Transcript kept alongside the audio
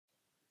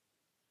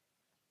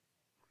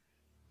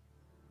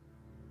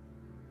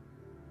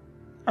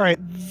Alright,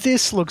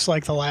 this looks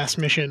like the last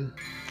mission.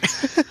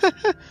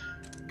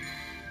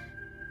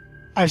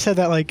 I've said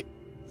that like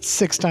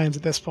 6 times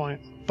at this point,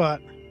 but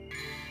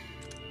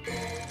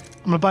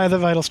I'm gonna buy the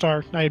Vital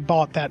Star. I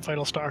bought that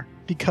Vital Star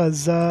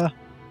because I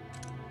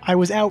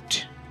was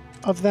out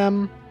of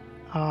them.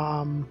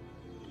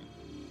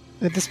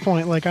 At this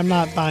point, like, I'm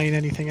not buying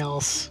anything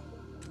else.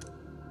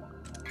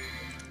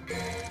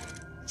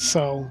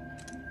 So,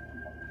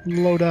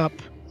 load up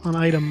on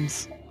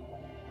items.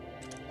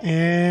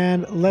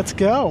 And let's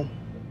go.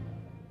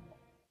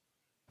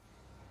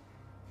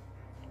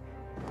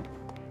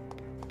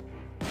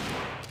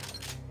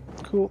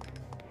 Cool.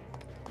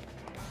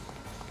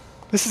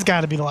 This has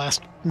got to be the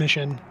last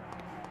mission.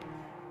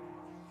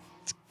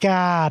 It's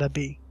gotta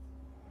be.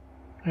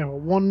 I have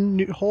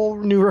a whole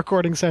new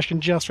recording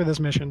session just for this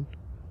mission.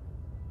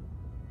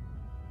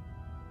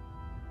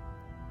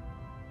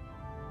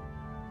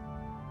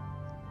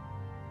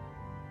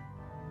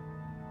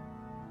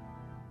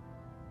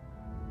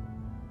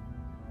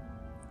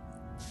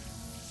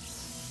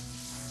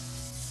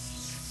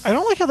 I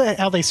don't like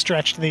how they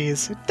stretched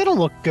these. They don't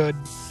look good.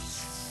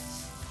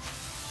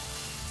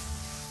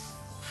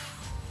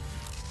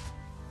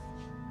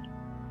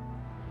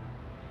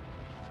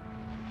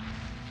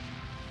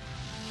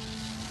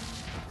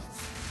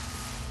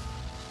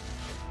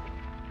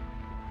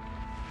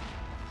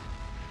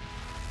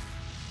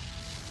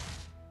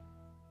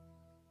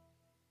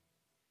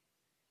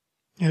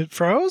 It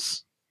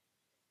froze?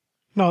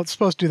 No, it's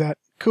supposed to do that.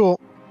 Cool.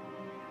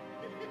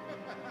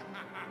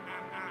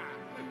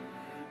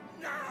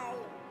 Now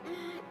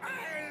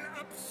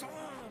I'll absorb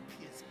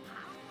his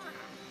power.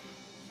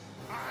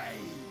 I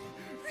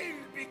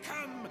will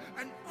become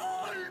an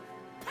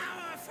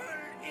all-powerful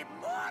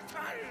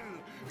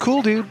immortal.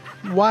 Cool, dude.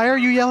 Why are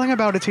you yelling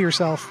about it to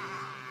yourself?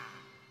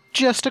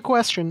 Just a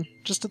question.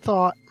 Just a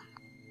thought.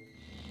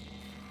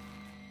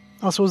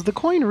 Also, is the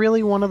coin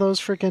really one of those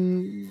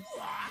frickin'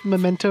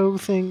 memento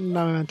thing?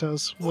 Not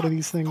mementos. What are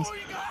these things?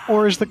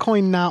 Or is the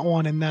coin not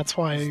one and that's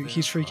why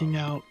he's freaking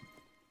out?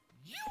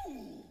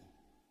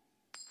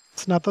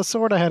 It's not the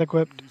sword I had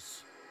equipped.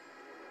 Is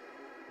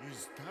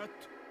that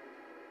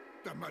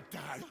the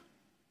medallion?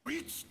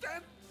 Reach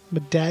them?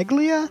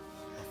 Medaglia?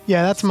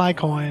 Yeah, that's my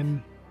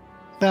coin.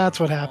 That's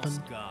what happened.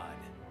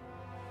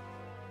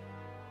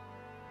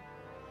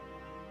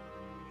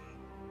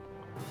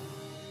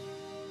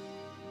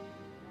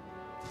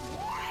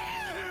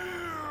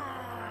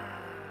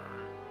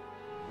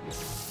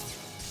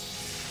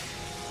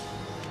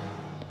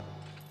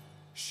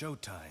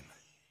 Showtime.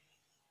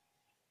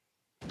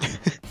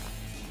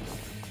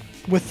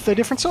 With a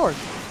different sword.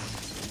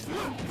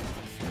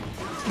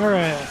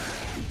 Alright.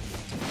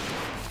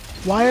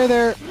 Why are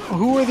there...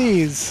 Who are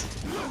these?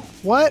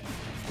 What?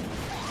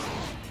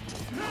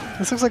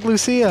 This looks like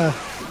Lucia.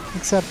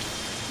 Except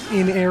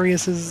in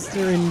Arius's...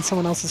 or in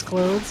someone else's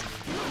clothes.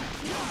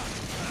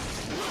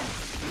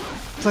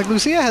 It's like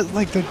Lucia has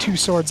like the 2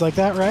 swords like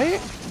that,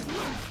 right?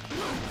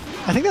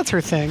 I think that's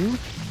her thing.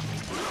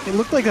 It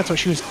looked like that's what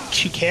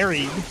she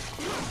carried.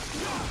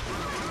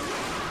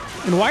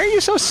 And why are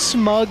you so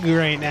smug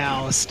right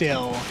now,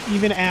 still?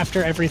 Even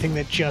after everything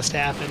that just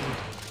happened.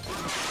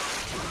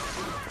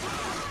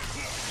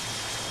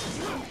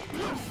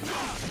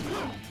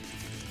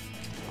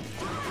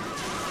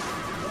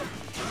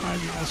 I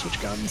didn't know switch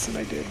guns, and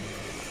I did.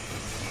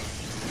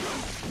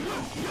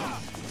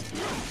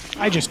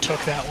 I just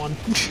took that one.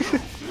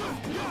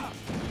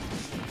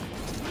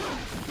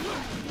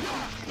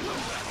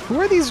 Who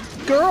are these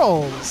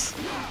girls?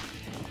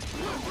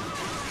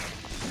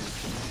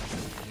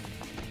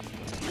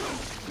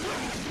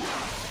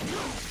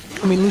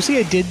 I mean,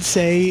 Lucia did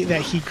say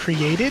that he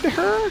created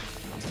her,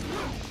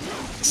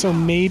 so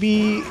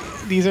maybe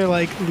these are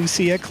like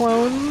Lucia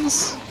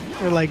clones,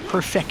 or like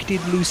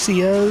perfected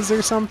Lucias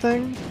or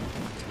something.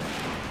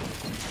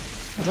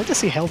 I'd like to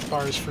see health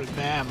bars for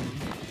them.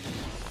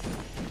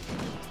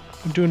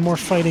 I'm doing more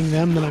fighting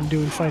them than I'm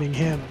doing fighting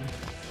him.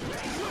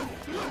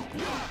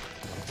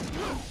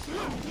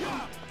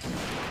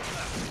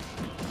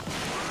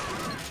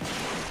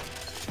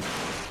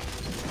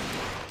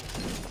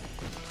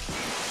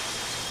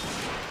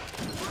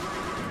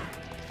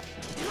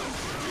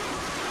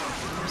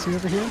 Is he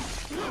over here?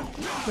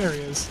 There he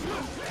is.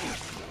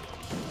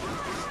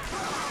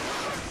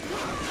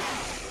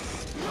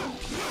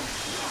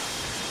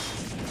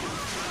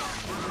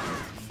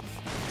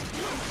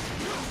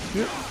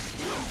 Yep.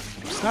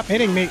 Stop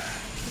hitting me.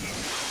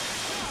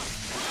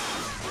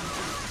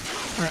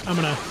 Alright, I'm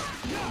gonna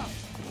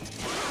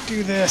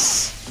do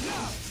this.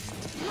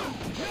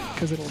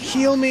 Because it'll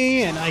heal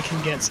me and I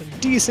can get some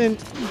decent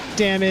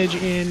damage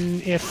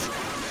in if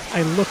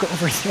I look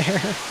over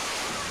there.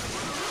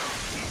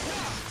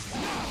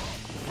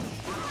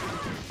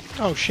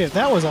 Oh shit,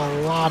 that was a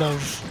lot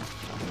of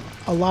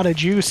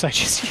juice I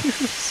just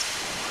used.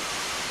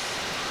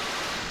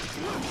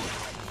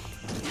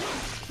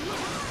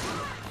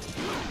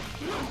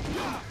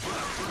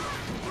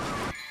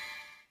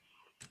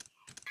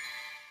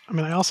 I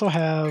mean, I also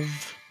have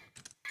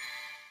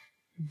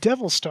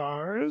Devil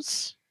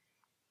Stars.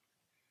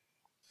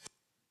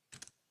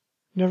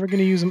 Never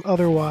gonna use them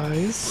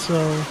otherwise, so...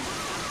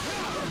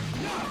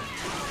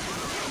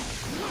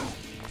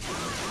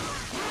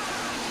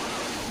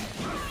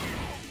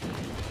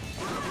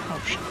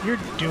 Oh shit, you're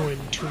doing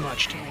too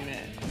much to me,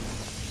 man.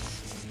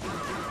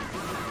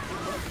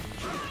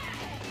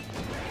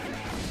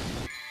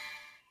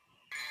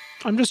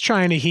 I'm just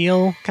trying to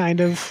heal,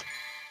 kind of.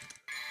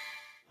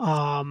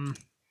 I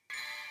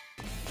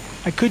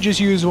could just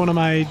use one of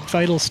my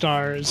vital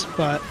stars,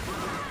 but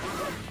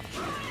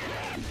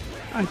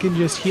I can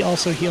just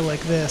also heal like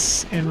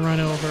this and run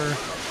over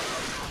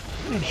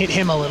and hit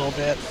him a little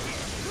bit.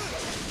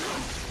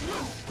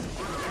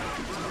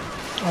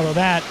 Although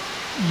that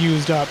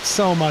used up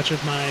so much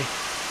of my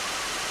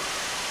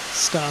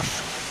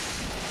stuff.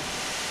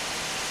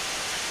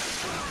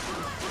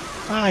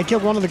 Ah, I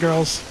killed one of the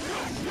girls.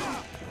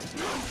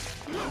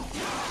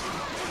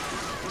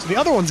 So the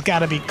other one's got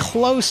to be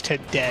close to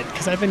dead,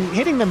 because I've been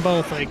hitting them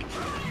both, like,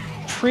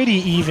 pretty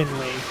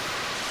evenly.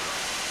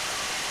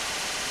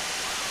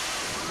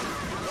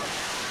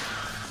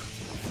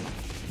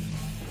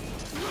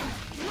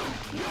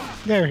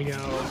 There we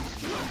go.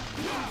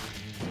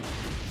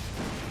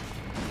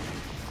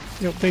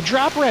 You know, they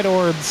drop red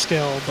orbs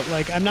still, but,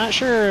 like, I'm not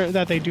sure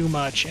that they do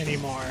much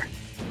anymore.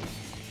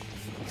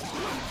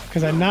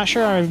 Because I'm not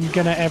sure I'm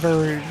going to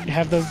ever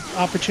have the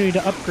opportunity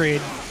to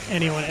upgrade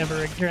anyone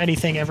ever, or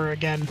anything ever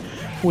again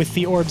with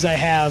the orbs I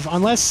have,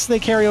 unless they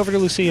carry over to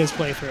Lucia's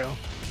playthrough.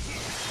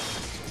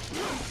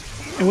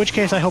 In which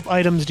case I hope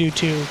items do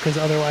too, because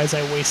otherwise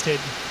I wasted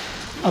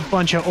a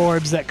bunch of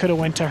orbs that could have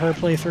went to her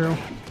playthrough.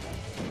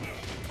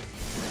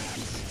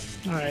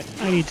 Alright,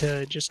 I need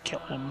to just kill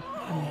him.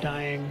 I'm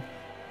dying.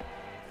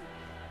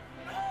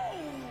 My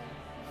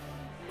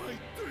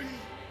dream!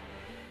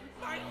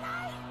 My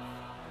life!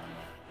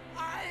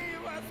 I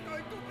was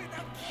going to be the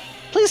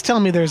king! Please tell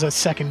me there's a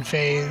second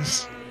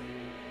phase.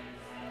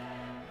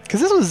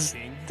 Because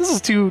this was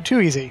too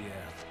easy. Yeah.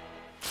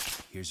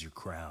 Here's your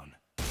crown.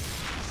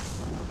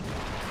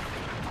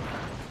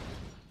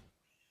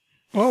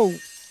 Oh.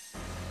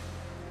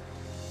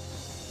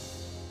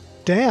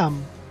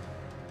 Damn.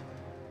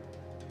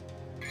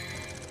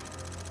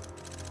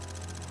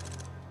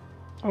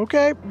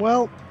 Okay,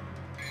 well.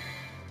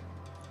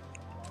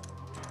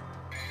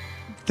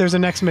 There's a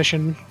next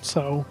mission,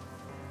 so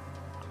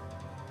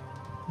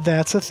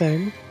that's a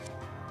thing.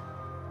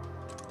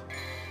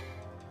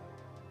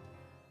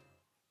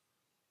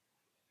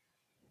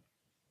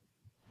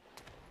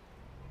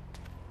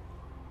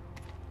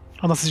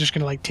 Unless it's just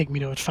gonna, like, take me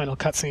to a final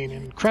cutscene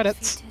and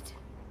credits.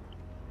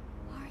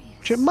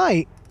 Which it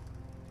might.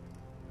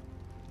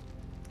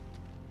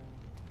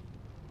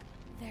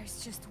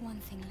 There's just one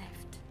thing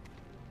left.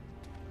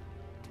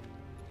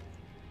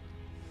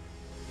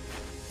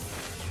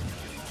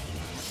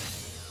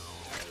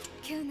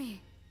 Kill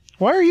me.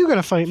 Why are you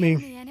gonna fight Kill me?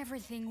 me and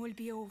everything will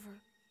be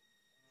over.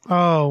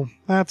 Oh,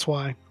 that's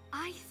why.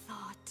 I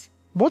thought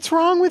What's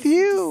wrong with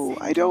you?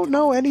 I don't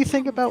know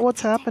anything about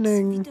what's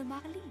happening.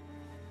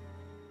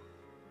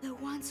 the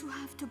ones who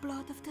have the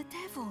blood of the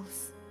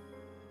devils.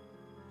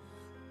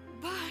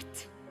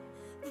 But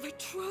the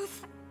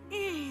truth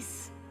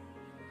is,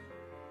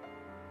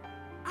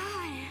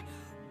 I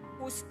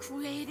was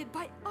created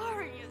by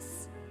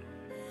Arius.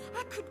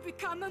 I could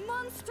become a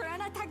monster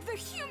and attack the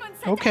humans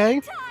at Okay.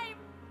 any time.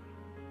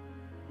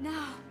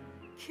 Now,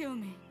 kill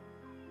me.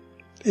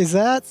 Is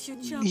that...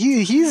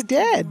 He's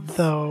dead,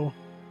 though.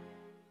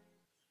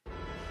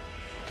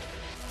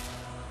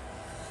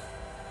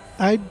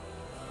 I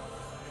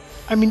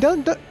mean,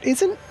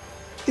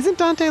 isn't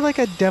Dante like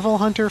a devil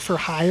hunter for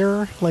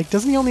hire? Like,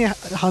 doesn't he only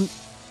hunt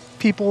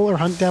people or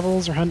hunt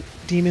devils or hunt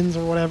demons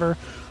or whatever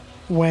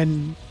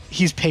when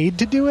he's paid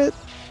to do it?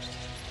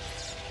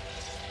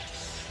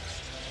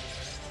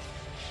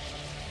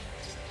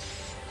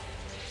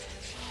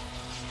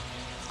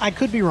 I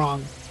could be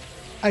wrong.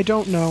 I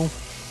don't know.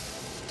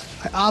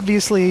 I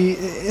obviously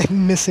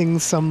am missing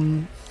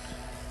some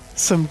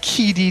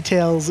key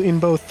details in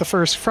both the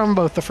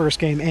first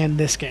game and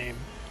this game.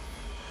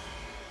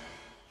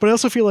 But I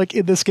also feel like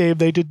in this game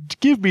they did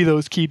give me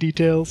those key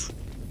details.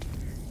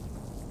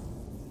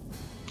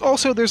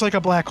 Also, there's like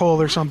a black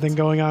hole or something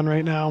going on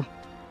right now.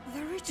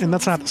 And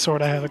that's not the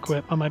sword I have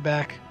equipped on my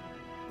back.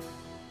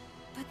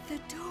 But the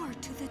door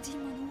to the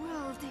demon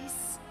world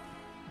is...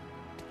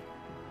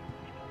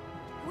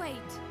 Wait.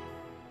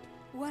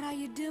 What are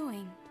you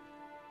doing?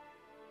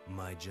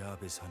 My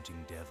job is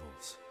hunting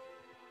devils.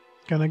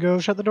 Gonna go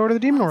shut the door to the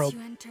demon world.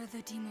 Once you enter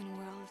the demon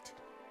world,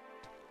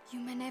 you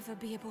may never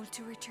be able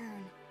to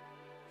return.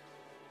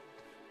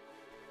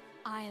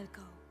 I'll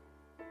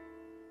go.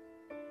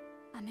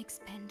 I'm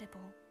expendable.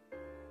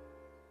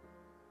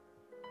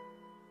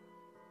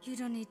 You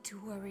don't need to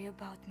worry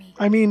about me.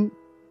 I mean,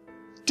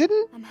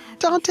 didn't I'm happy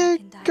Dante I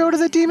can die go to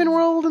the with you. demon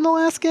world in the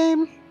last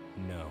game?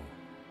 No.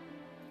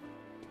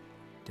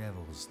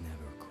 Devils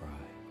never cry.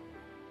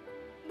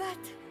 But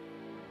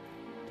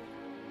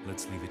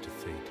Let's leave it to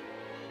fate.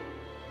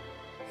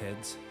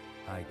 Heads,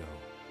 I go.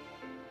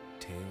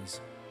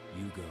 Tails,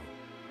 you go.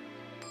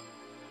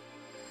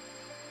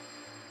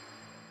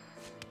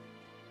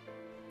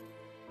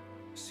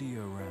 Lucia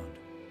around?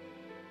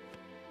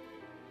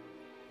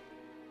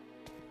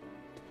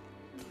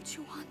 Don't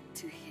you want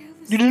to hear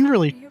the You didn't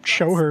really story about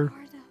show her.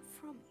 Sparta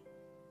from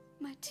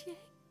Mathieu?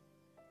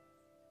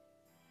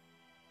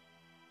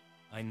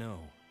 I know.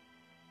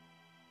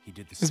 He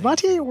did the Is same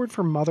Mathieu a thing. word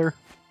for mother?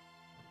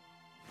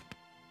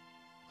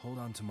 Hold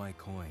on to my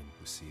coin,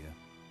 Lucia.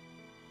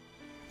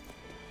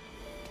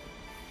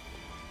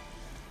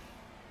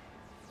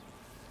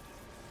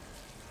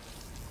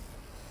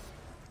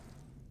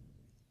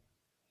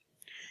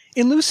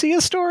 In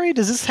Lucia's story,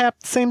 does this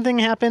same thing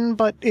happen,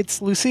 but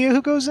it's Lucia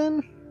who goes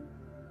in?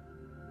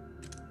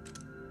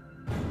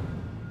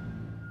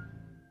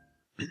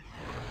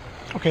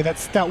 Okay,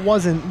 that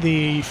wasn't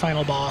the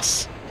final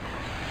boss.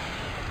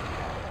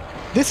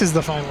 This is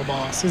the final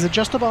boss. Is it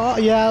just a boss?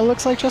 Yeah, it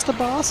looks like just a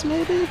boss,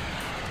 maybe?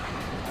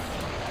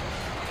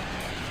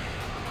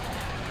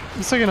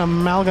 It's like an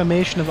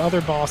amalgamation of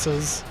other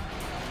bosses.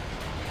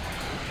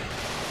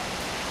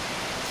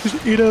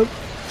 Just eat a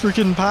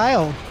freaking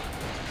pile.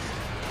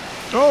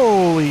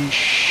 Holy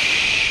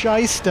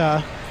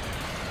shysta.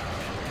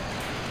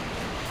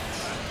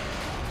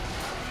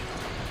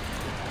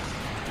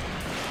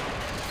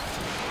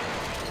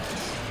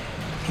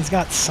 He's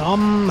got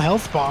some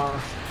health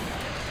bar.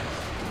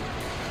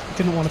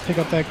 Didn't want to pick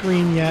up that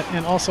green yet,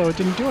 and also it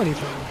didn't do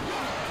anything.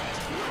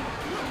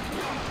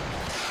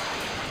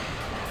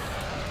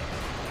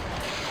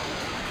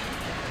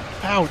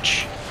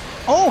 Ouch.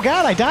 Oh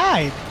god, I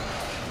died!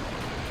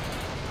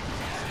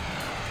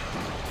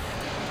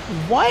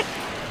 What?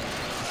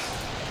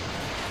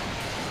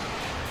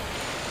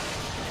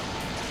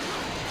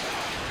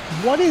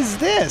 What is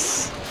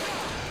this?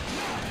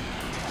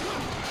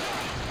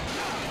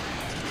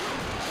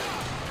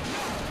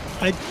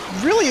 I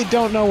really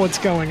don't know what's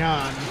going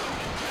on.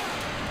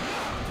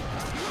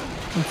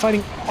 I'm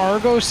fighting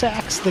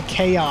Argosax the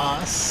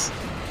Chaos.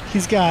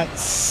 He's got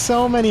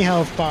so many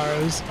health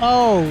bars.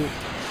 Oh,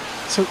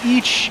 so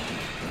each...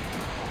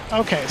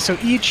 Okay, so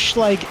each,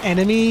 like,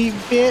 enemy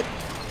bit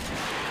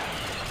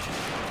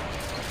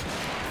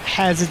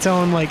has its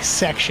own, like,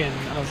 section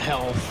of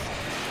health.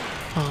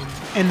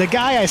 And the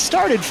guy I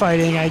started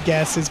fighting, I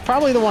guess, is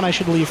probably the one I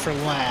should leave for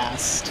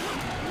last.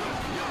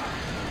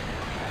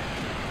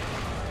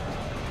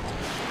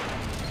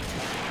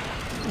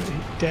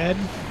 Dead?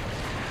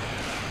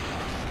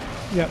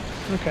 Yep,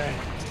 okay.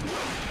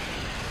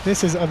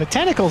 This is... the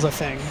tentacle's a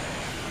thing.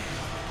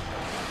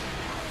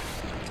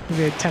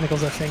 The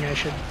tentacle's a thing I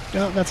should...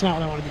 No, that's not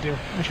what I wanted to do.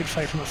 I should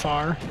fight from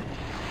afar.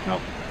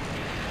 Nope.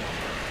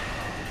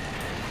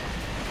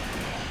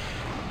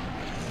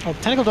 Oh,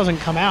 the tentacle doesn't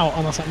come out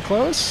unless I'm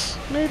close,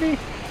 maybe?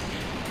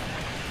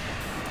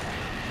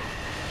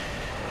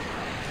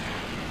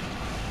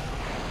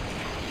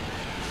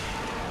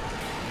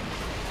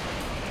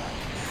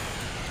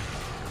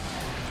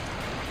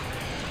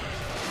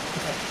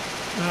 Okay.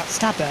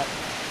 Stop that.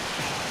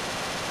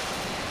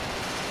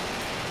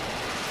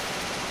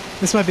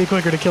 This might be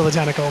quicker to kill the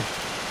tentacle.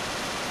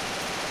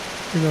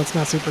 Even though it's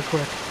not super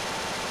quick.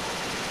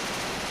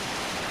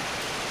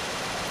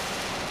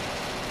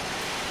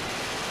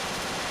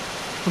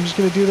 I'm just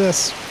gonna do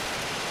this.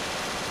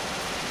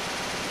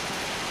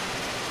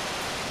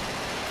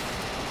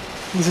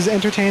 This is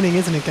entertaining,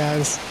 isn't it,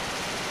 guys?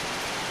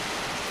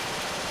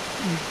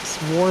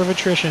 It's war of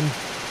attrition.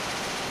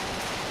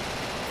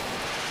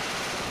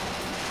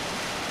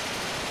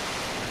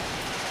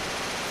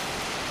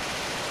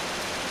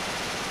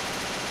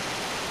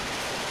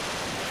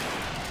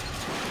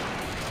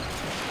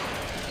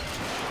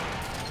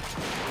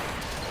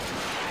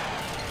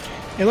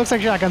 It looks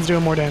like shotgun's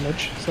doing more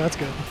damage, so that's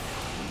good.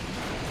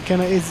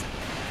 Is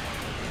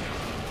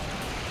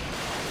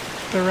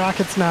the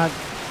rocket's not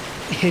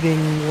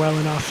hitting well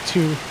enough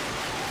to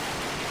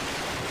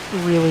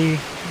really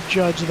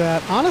judge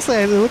that. Honestly,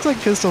 it looks like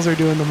pistols are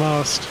doing the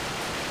most.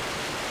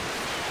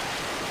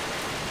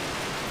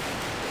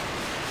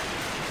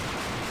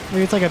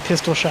 Maybe it's like a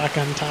pistol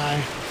shotgun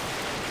tie.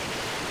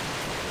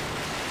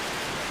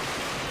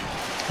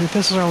 The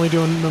pistols are only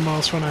doing the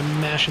most when I'm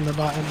mashing the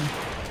button.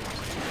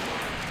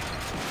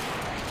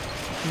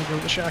 I'm gonna go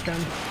with the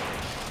shotgun.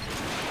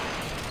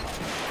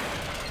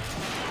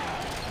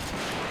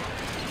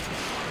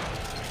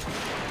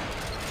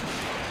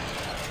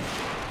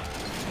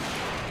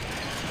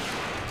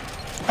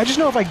 I just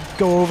know if I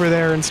go over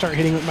there and start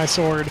hitting with my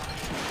sword,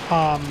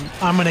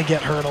 I'm gonna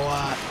get hurt a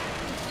lot.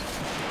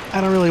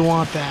 I don't really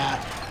want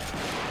that.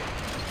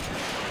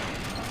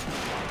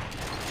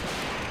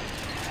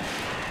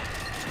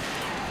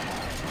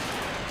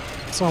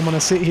 So I'm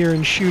gonna sit here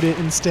and shoot it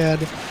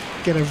instead.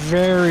 Get a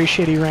very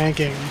shitty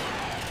ranking.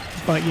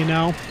 But you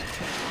know.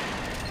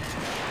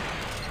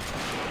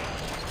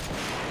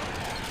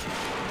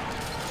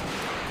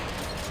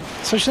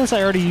 So since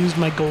I already used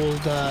my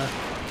gold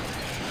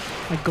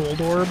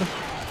orb,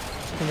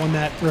 the one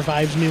that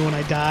revives me when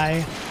I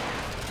die,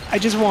 I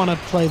just want to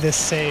play this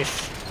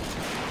safe.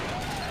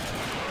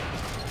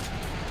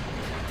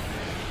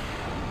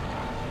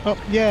 Oh,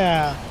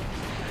 yeah.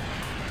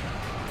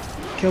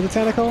 Kill the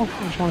tentacle?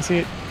 I just want to see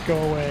it go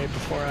away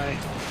before I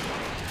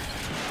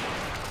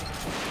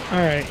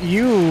Alright,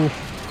 you...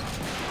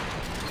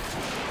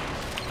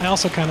 I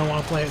also kind of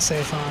want to play it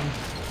safe on.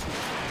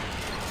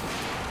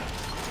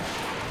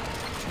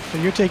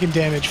 But you're taking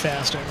damage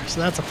faster, so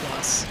that's a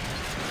plus.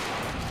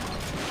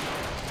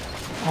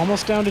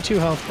 Almost down to 2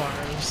 health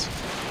bars.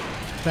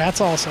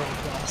 That's also a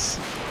plus.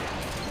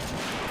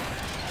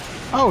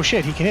 Oh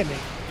shit, he can hit me.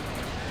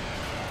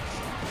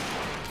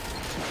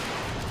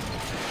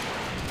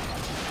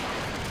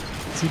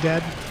 Is he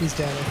dead? He's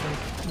dead, I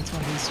think. That's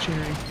why he's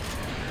cheering.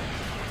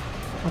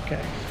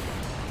 Okay.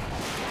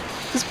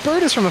 This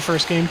bird is from the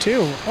first game,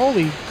 too.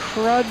 Holy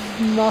crud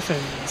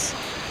muffins.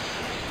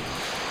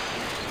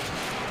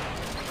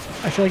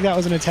 I feel like that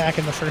was an attack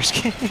in the first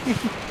game.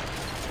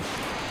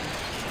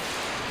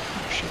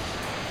 Oh, shit.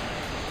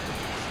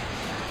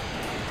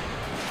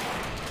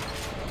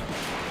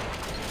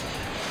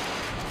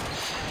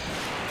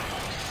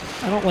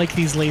 I don't like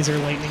these laser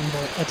lightning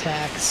bolt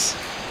attacks.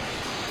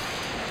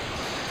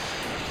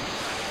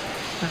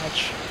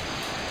 Ouch.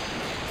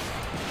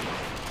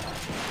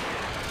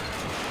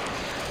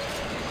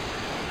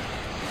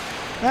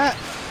 That.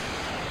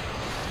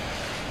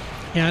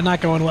 Yeah,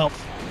 not going well.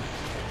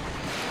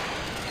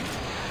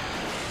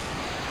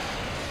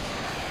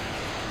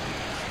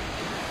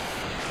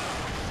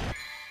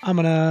 I'm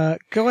gonna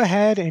go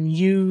ahead and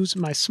use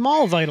my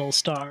small vital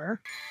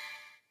star.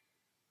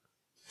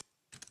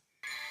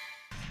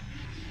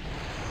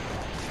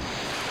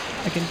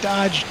 I can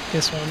dodge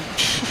this one.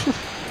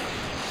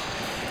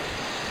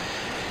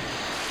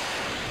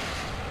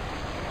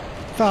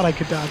 Thought I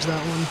could dodge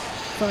that one.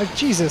 But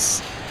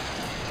Jesus.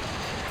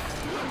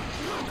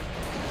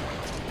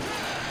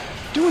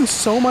 Doing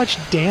so much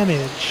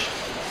damage.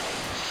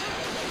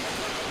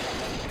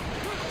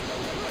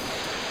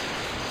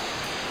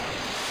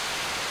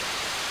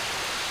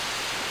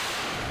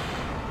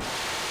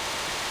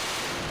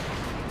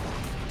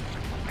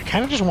 I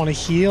kind of just want to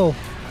heal.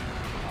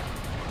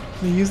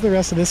 I'm gonna use the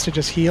rest of this to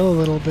just heal a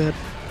little bit.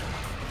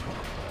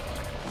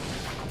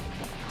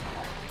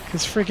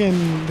 Because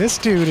freaking this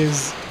dude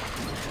is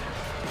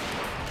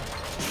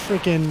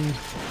freaking...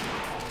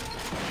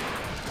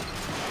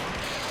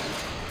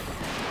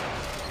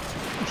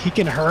 He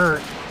can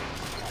hurt.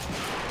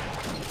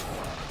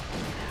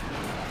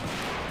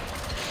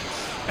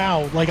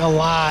 Ow, like a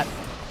lot.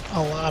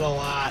 A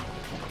lot.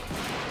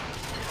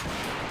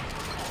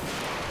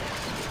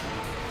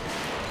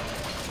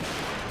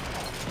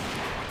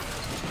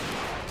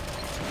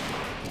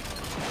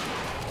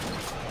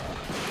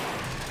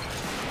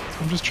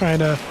 I'm just trying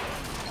to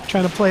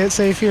play it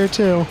safe here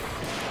too.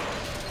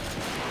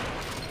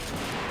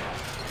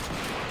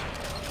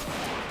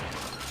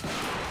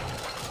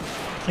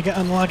 If I get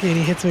unlucky and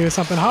he hits me with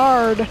something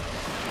hard,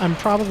 I'm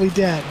probably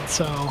dead,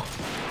 so...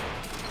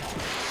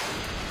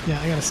 Yeah,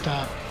 I gotta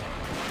stop.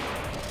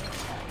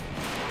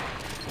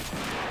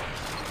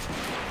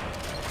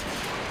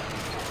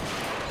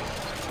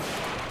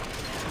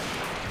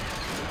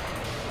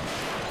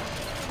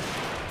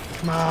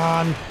 Come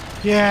on.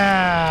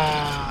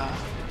 Yeah!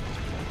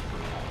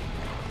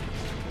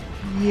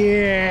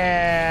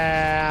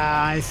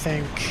 Yeah, I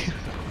think.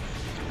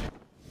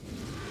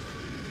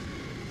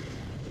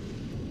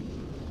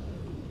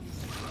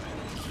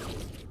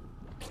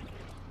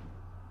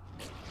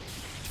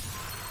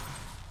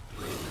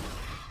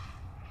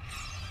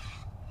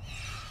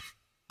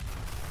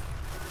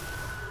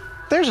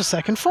 There's a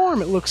second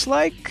form, it looks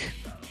like.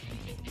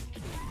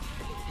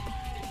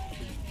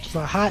 Just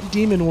a hot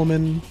demon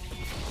woman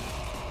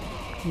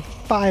with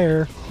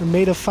fire, or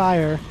made of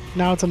fire.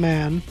 Now it's a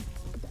man.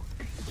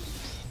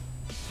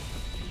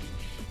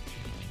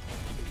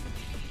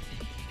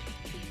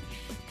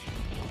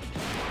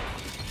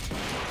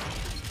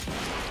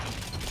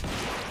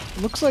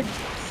 Looks like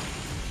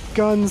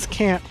guns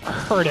can't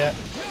hurt it.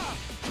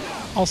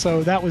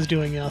 Also, that was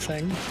doing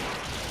nothing.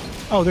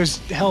 Oh, there's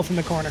health in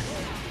the corner.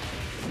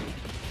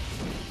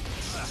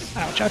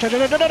 Ouch, ouch, ouch,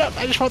 ouch, ouch, ouch.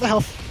 I just want the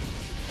health.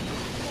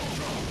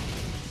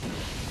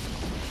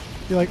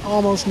 You're like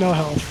almost no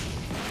health.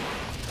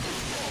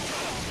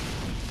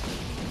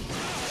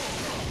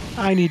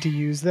 I need to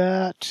use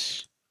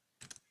that.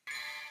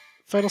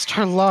 Vital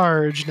Star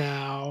large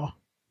now.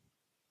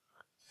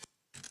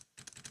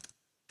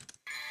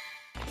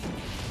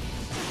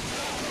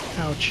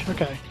 Ouch,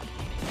 okay.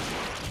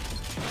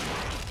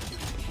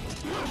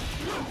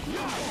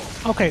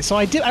 Okay, so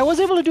I was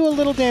able to do a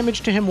little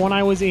damage to him when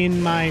I was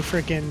in my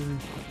frickin'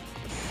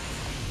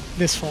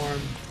 this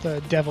form,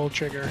 the devil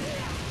trigger.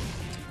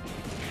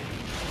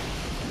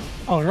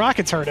 Oh, and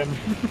rockets hurt him.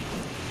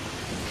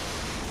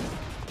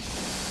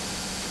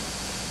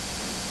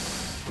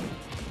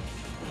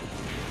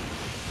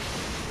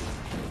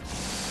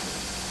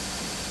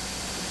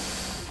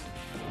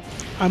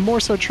 I'm more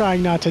so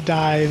trying not to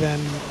die than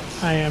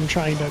I am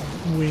trying to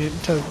win,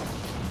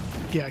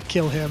 yeah,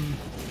 kill him.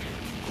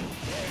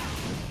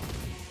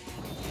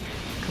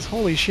 Because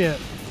holy shit.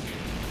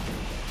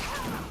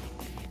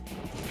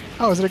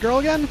 Oh, is it a girl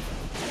again?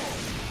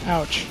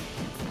 Ouch.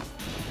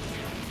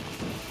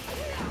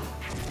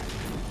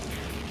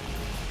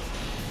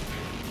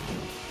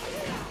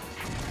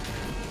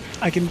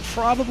 I can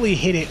probably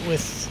hit it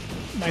with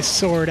my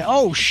sword.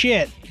 Oh,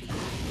 shit!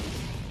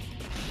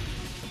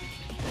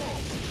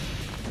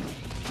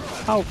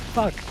 Oh,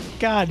 fuck.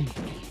 God.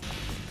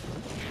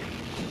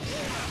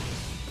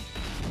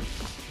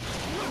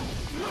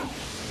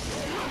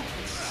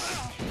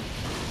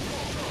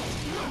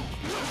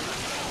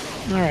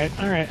 Alright,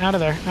 alright. Out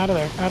of there, out of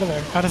there, out of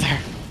there, out of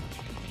there.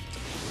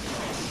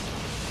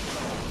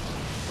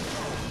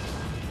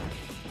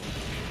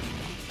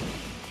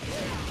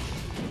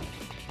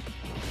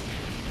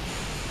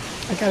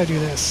 I gotta do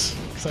this,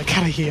 because I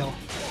gotta heal.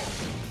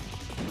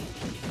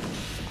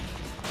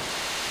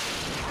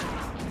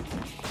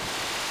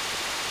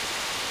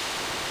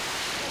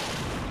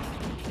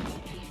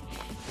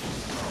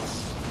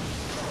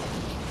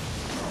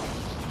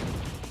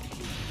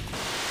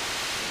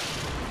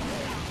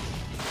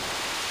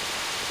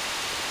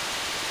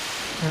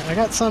 Alright, I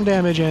got some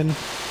damage in.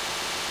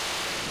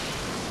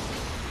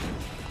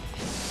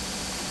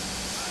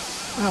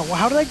 Oh, well,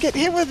 how did I get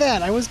hit with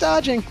that? I was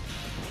dodging.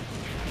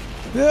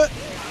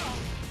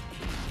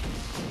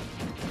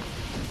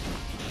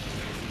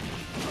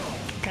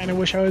 Kinda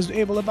wish I was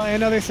able to buy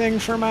another thing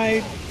for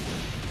my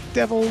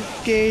devil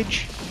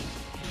gauge.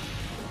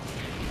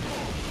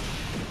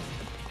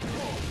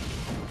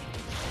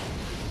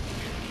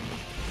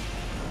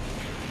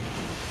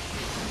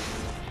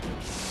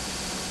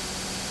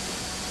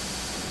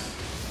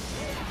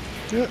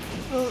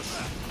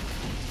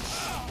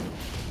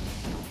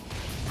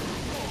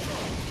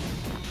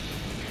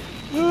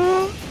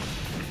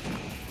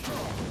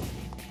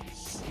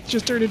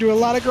 Just turned into a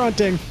lot of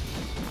grunting.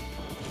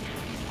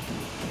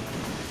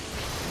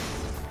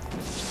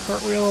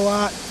 Cartwheel a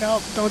lot.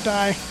 Help, don't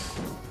die.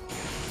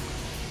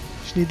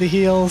 Just need the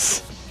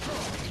heals.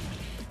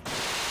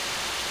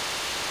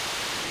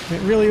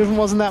 It really even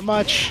wasn't that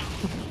much.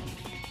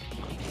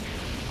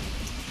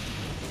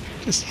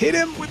 Just hit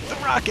him with the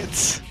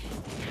rockets.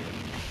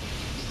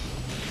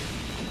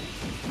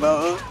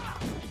 No,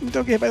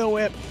 don't get hit by the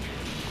whip.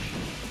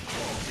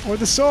 Or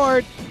the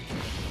sword.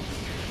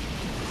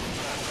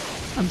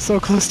 I'm so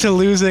close to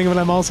losing, but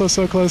I'm also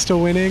so close to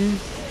winning.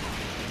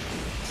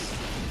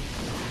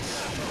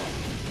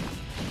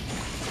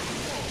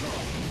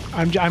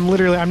 I'm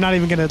literally, I'm not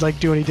even gonna like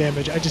do any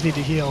damage. I just need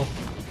to heal.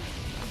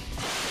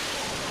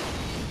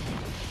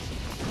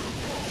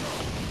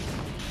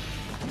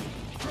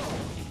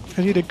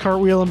 I need to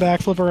cartwheel and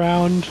backflip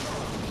around.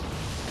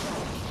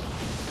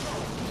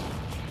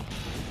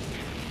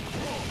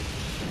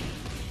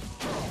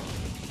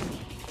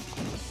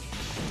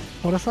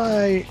 What if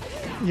I...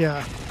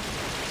 yeah.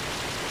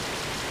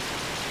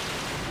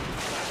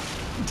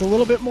 It's a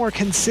little bit more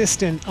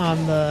consistent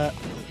on the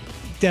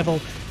devil.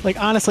 Like,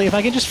 honestly, if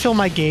I can just fill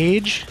my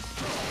gauge,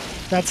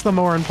 that's the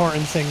more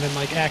important thing than,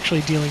 like,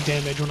 actually dealing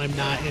damage when I'm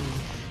not in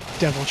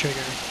Devil Trigger.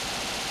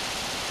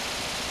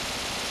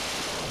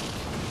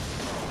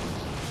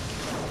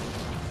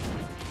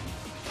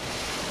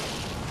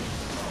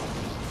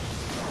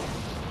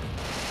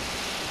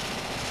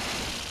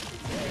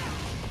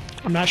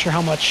 I'm not sure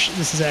how much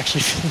this is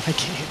actually filling my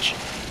gauge.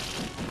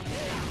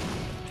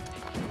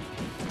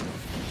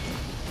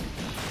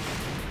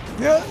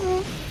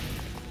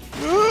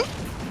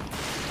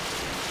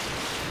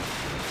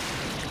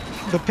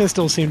 The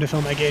pistols seem to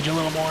fill my gauge a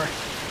little more.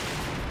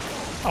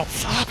 Oh,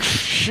 fuck.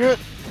 Shit.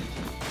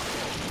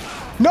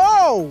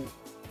 No!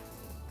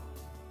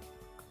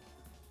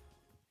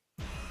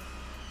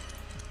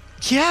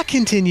 Yeah,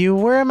 continue.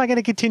 Where am I going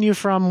to continue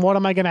from? What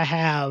am I going to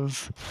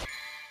have?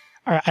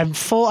 All right, I'm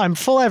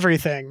full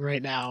everything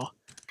right now.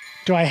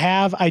 Do I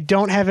have? I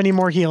don't have any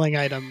more healing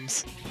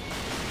items.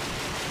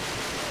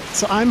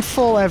 So I'm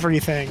full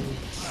everything.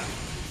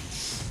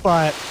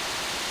 But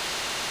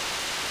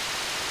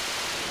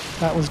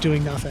that was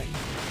doing nothing.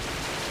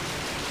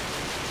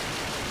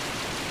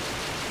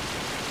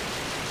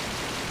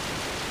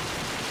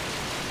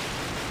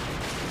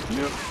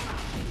 Yep.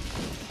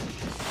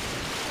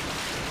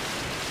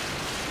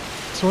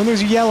 So when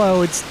there's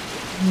yellow, it's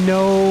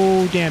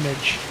no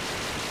damage.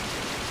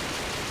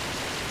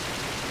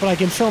 But I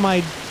can fill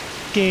my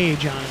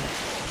gauge on it.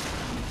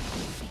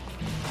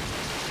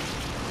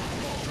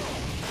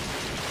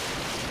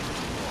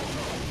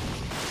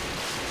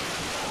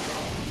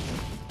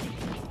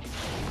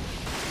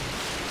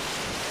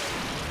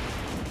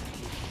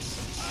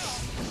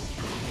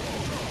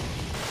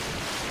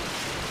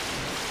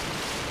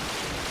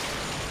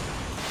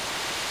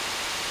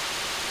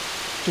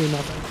 Doing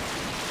nothing.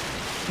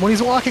 When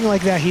he's walking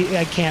like that,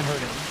 I can't hurt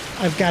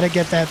him. I've got to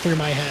get that through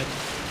my head.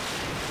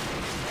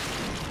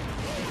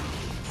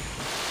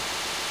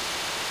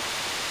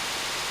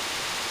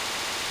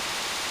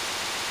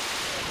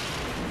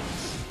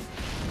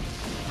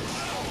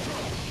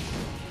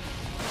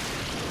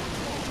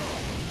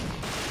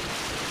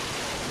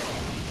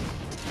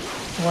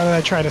 Why did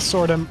I try to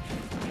sword him?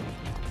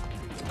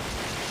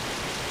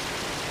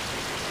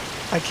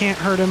 I can't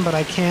hurt him, but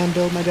I can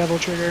build my Devil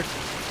Trigger.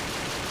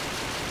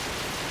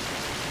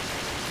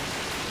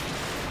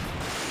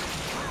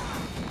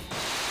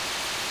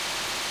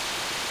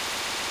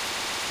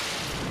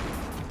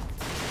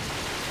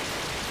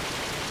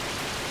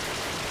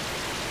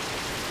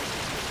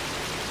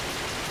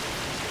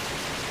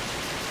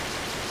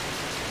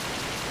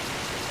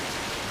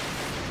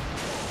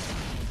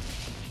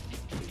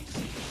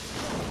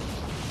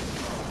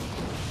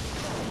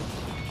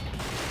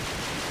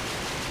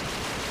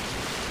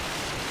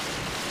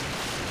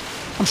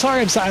 I'm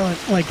sorry I'm silent.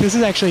 Like, this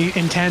is actually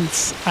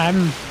intense. I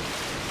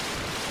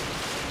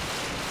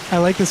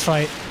like this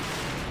fight.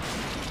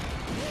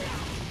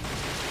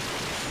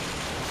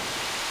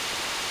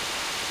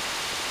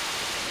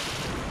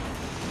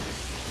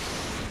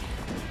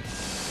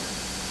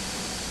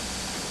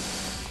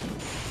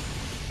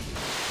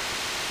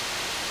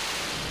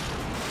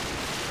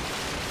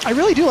 I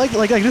really do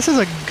like this is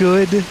a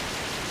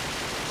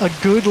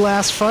good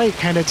last fight.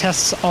 Kind of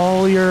tests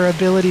all your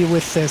ability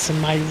with this,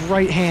 and my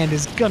right hand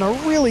is gonna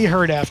really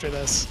hurt after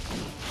this.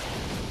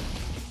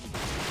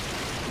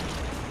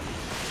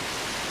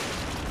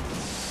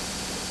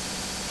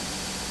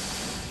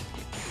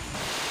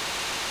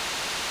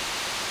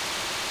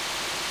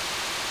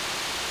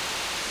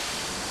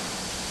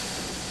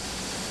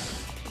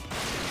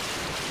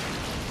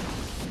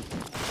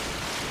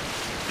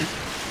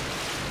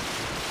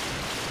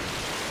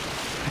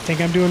 I think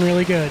I'm doing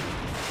really good.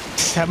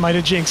 That might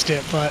have jinxed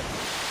it, but...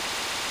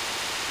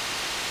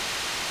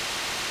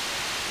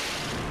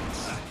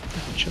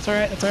 It's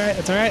alright, it's alright,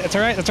 it's alright, it's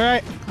alright, it's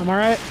alright. I'm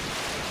alright.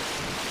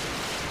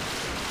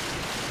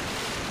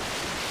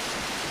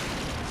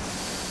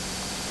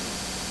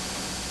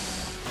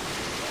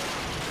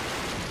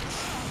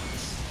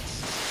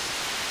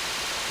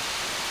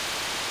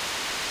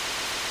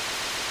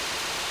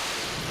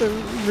 The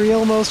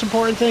real most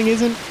important thing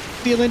isn't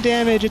dealing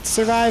damage, it's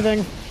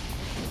surviving.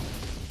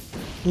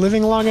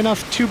 Living long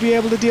enough to be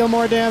able to deal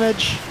more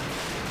damage.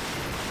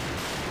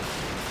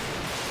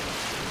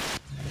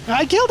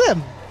 I killed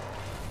him!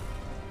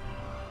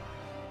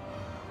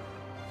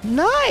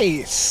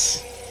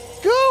 Nice!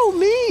 Go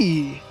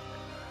me!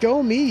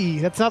 Go me!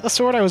 That's not the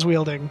sword I was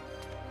wielding.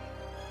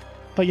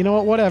 But you know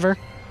what? Whatever.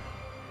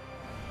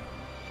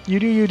 You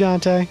do you,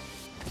 Dante.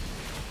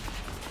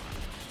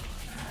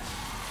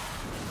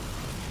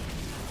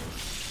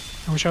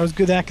 I wish I was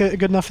good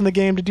enough in the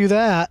game to do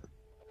that.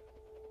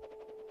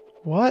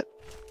 What?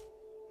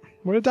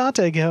 Where did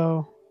Dante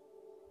go?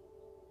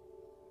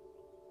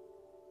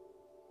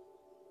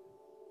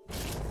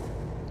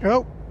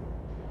 Oh!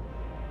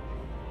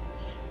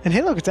 And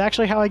hey look, it's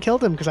actually how I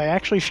killed him, because I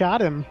actually shot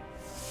him.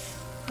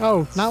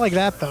 Oh, not like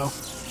that, though.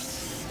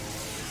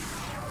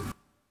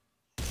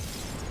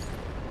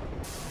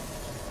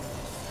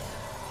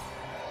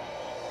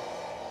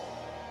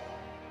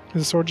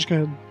 Is the sword just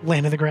gonna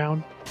land on the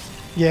ground?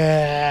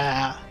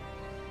 Yeah!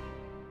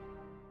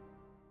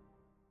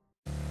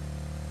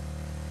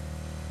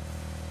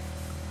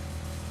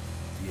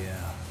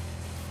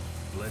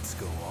 Let's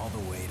go all the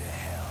way to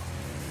hell.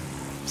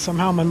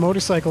 Somehow my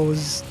motorcycle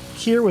was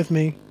here with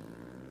me.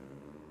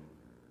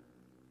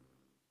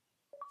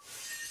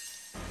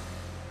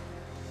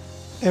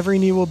 Every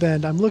knee will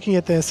bend. I'm looking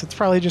at this. It's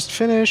probably just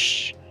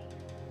finish.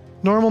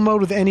 Normal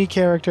mode with any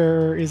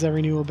character is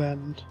every knee will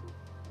bend.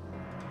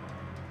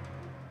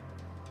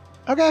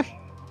 Okay.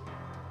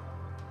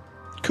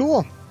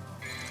 Cool.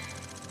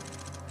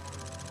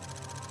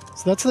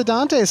 So that's the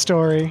Dante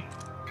story.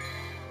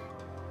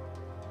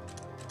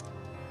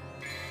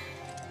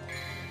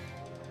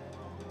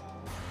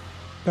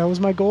 That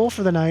was my goal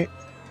for the night.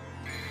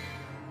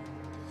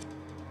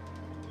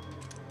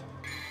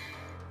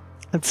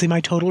 Let's see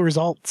my total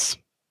results.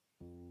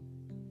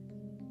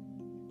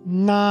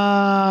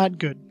 Not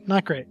good.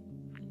 Not great.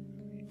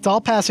 It's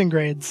all passing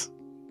grades.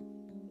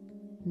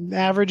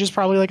 Average is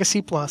probably like a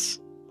C+.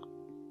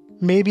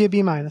 Maybe a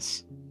B-. But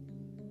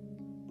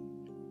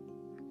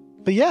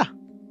yeah.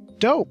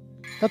 Dope.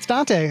 That's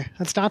Dante.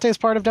 That's Dante as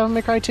part of Devil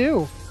May Cry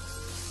 2.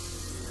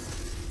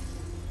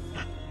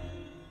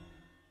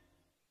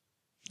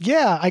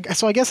 Yeah,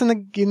 so I guess in the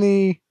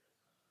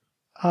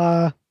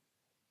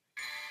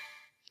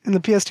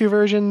PS2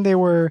 version they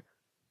were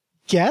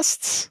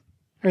guests,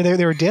 or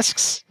they were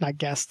discs, not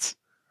guests.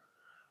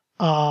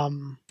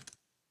 Also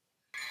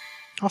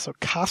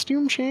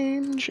costume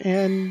change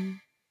and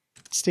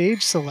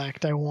stage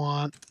select. I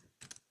want.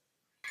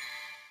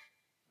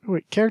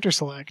 Wait, character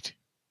select.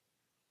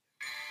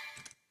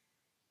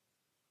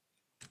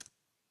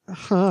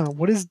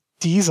 What is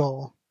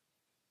Diesel?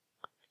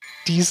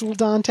 Diesel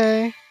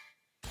Dante?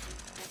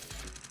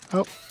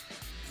 Oh.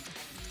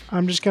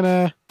 I'm just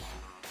gonna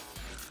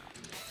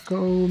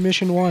go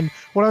mission 1.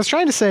 What I was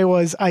trying to say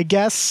was, I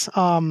guess,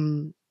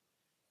 the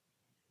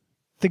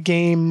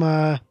game,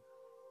 I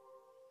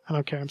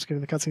don't care, I'm skipping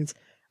the cutscenes.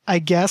 I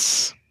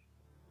guess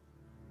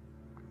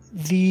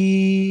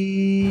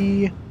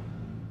in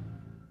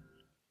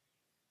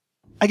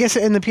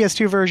the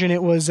PS2 version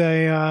it was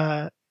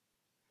it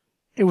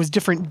was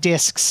different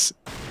discs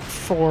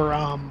for,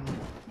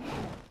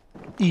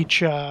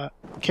 each,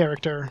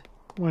 character,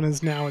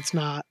 whereas now it's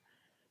not.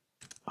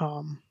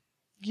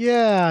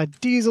 Yeah,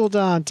 Diesel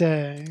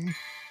Dante.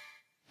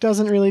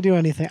 Doesn't really do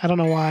anything. I don't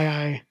know why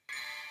I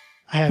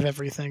have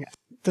everything.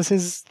 Does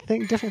his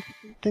thing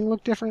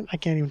look different? I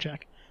can't even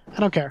check. I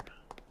don't care.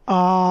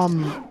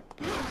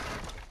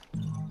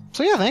 So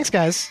yeah, thanks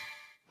guys.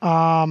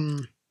 Let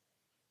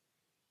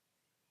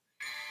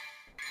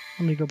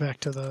me go back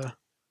to the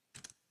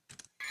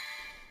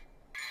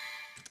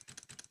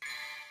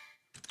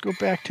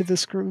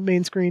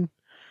main screen.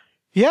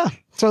 yeah,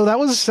 so that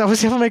was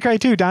Devil May Cry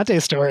 2,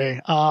 Dante's story.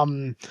 So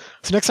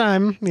next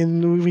time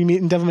we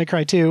meet in Devil May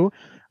Cry 2,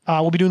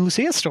 we'll be doing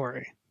Lucia's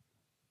story.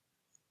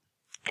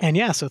 And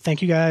yeah, so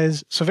thank you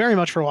guys so very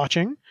much for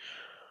watching,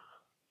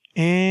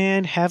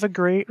 and have a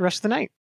great rest of the night.